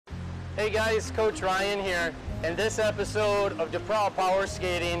Hey guys, Coach Ryan here. In this episode of DePro Power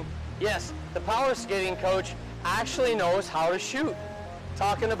Skating, yes, the power skating coach actually knows how to shoot.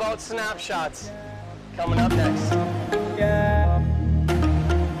 Talking about snapshots. Coming up next.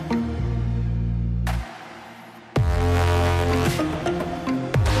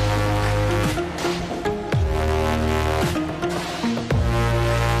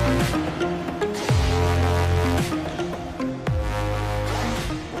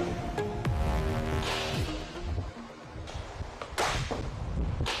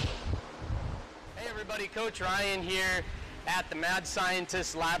 Coach Ryan here at the Mad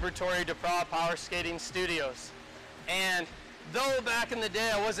Scientist Laboratory DePro Power Skating Studios. And though back in the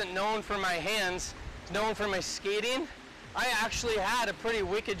day I wasn't known for my hands, known for my skating, I actually had a pretty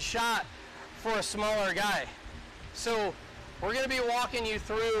wicked shot for a smaller guy. So we're going to be walking you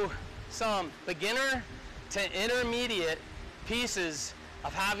through some beginner to intermediate pieces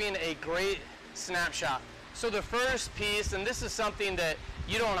of having a great snapshot. So the first piece, and this is something that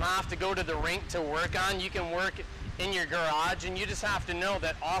you don't have to go to the rink to work on. You can work in your garage, and you just have to know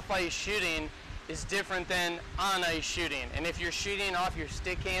that off-ice shooting is different than on-ice shooting. And if you're shooting off your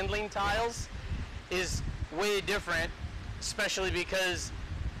stick handling tiles, is way different, especially because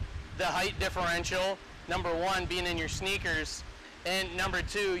the height differential, number one, being in your sneakers, and number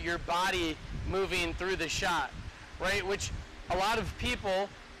two, your body moving through the shot, right? Which a lot of people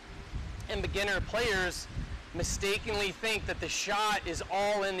and beginner players mistakenly think that the shot is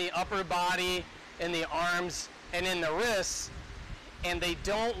all in the upper body, in the arms, and in the wrists, and they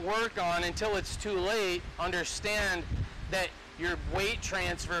don't work on, until it's too late, understand that your weight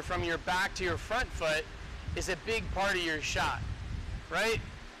transfer from your back to your front foot is a big part of your shot, right?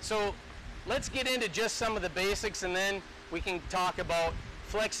 So let's get into just some of the basics, and then we can talk about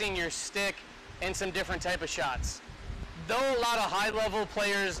flexing your stick and some different type of shots. Though a lot of high-level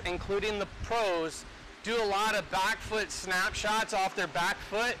players, including the pros, do a lot of back foot snapshots off their back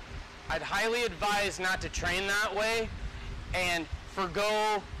foot, I'd highly advise not to train that way and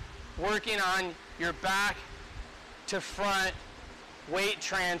forgo working on your back to front weight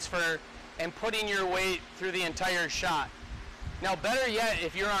transfer and putting your weight through the entire shot. Now, better yet,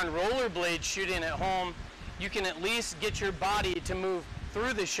 if you're on rollerblades shooting at home, you can at least get your body to move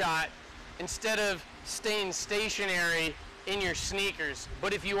through the shot instead of staying stationary in your sneakers.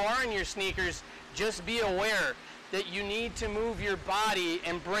 But if you are in your sneakers, just be aware that you need to move your body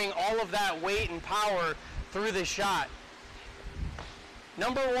and bring all of that weight and power through the shot.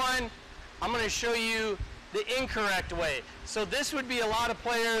 Number one, I'm going to show you the incorrect way. So this would be a lot of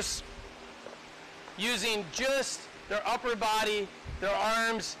players using just their upper body, their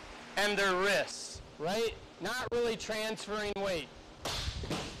arms, and their wrists, right? Not really transferring weight.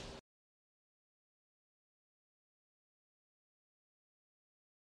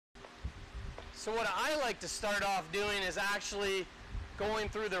 So what I like to start off doing is actually going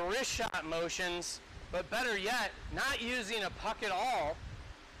through the wrist shot motions, but better yet, not using a puck at all,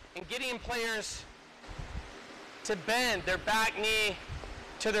 and getting players to bend their back knee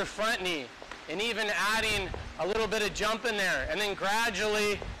to their front knee, and even adding a little bit of jump in there, and then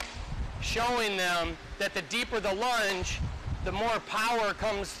gradually showing them that the deeper the lunge, the more power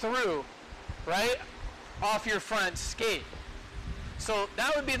comes through, right, off your front skate. So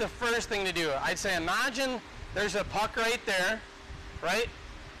that would be the first thing to do. I'd say imagine there's a puck right there, right?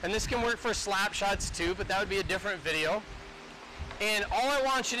 And this can work for slap shots too, but that would be a different video. And all I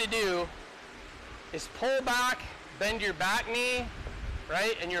want you to do is pull back, bend your back knee,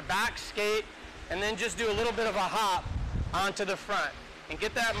 right, and your back skate, and then just do a little bit of a hop onto the front and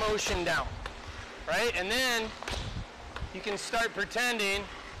get that motion down, right? And then you can start pretending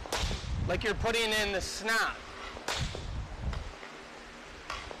like you're putting in the snap.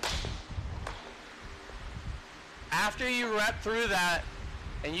 After you rep through that,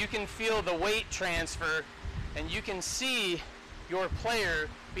 and you can feel the weight transfer, and you can see your player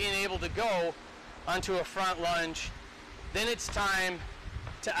being able to go onto a front lunge, then it's time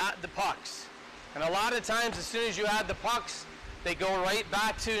to add the pucks. And a lot of times, as soon as you add the pucks, they go right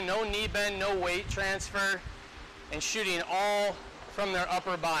back to no knee bend, no weight transfer, and shooting all from their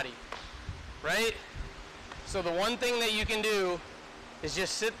upper body, right? So the one thing that you can do is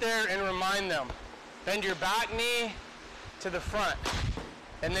just sit there and remind them. Bend your back knee to the front,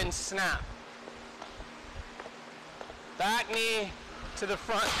 and then snap. Back knee to the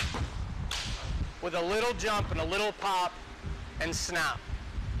front with a little jump and a little pop, and snap.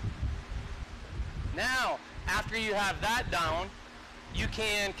 Now, after you have that down, you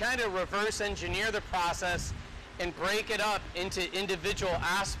can kind of reverse engineer the process and break it up into individual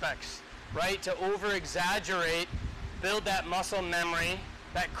aspects, right? To over exaggerate, build that muscle memory,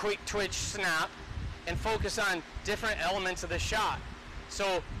 that quick twitch snap, and focus on different elements of the shot.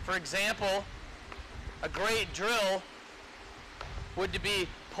 So, for example, a great drill would be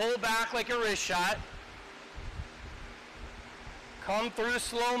pull back like a wrist shot, come through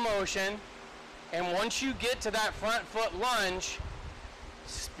slow motion, and once you get to that front foot lunge,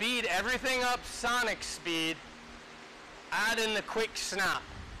 speed everything up sonic speed, add in the quick snap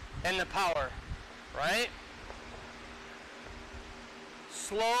and the power, right?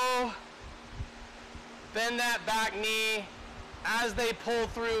 Slow, bend that back knee. As they pull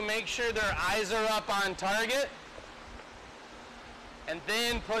through, make sure their eyes are up on target, and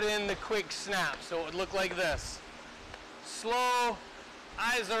then put in the quick snap. So it would look like this. Slow,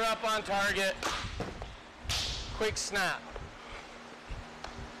 eyes are up on target, quick snap.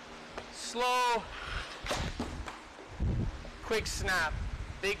 Slow, quick snap,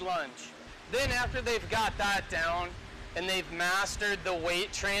 big lunge. Then after they've got that down and they've mastered the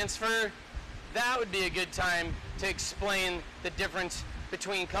weight transfer, that would be a good time to explain the difference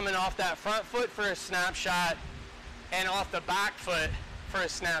between coming off that front foot for a snapshot and off the back foot for a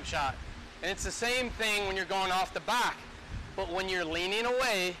snapshot. And it's the same thing when you're going off the back, but when you're leaning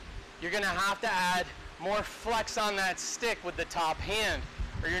away, you're gonna have to add more flex on that stick with the top hand,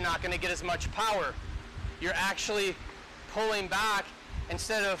 or you're not gonna get as much power. You're actually pulling back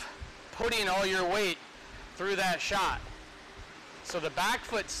instead of putting all your weight through that shot. So the back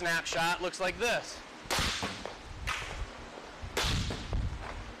foot snapshot looks like this.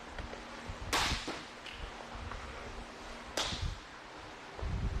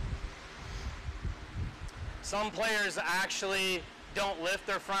 Some players actually don't lift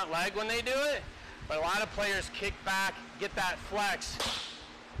their front leg when they do it, but a lot of players kick back, get that flex,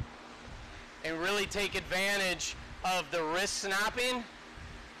 and really take advantage of the wrist snapping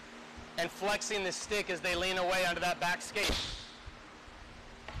and flexing the stick as they lean away onto that back skate.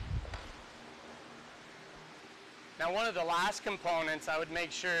 Now, one of the last components I would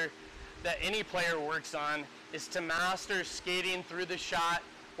make sure that any player works on is to master skating through the shot.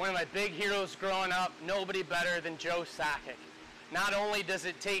 One of my big heroes growing up, nobody better than Joe Sakic. Not only does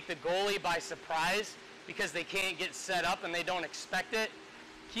it take the goalie by surprise because they can't get set up and they don't expect it,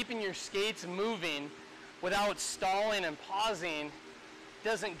 keeping your skates moving without stalling and pausing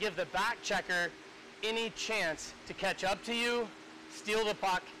doesn't give the back checker any chance to catch up to you, steal the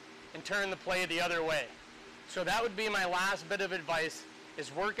puck, and turn the play the other way. So that would be my last bit of advice,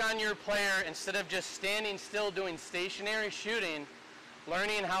 is work on your player instead of just standing still doing stationary shooting,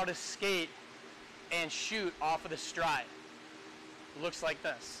 learning how to skate and shoot off of the stride. It looks like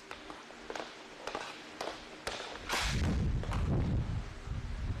this.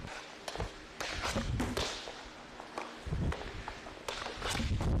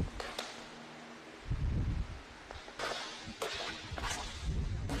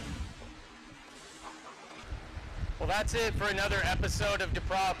 Well, that's it for another episode of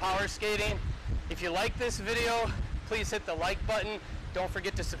DePraw Power Skating. If you like this video, please hit the like button. Don't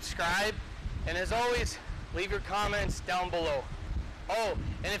forget to subscribe. And as always, leave your comments down below. Oh,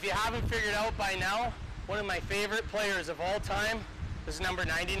 and if you haven't figured out by now, one of my favorite players of all time is number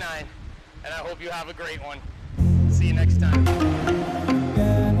 99. And I hope you have a great one. See you next time.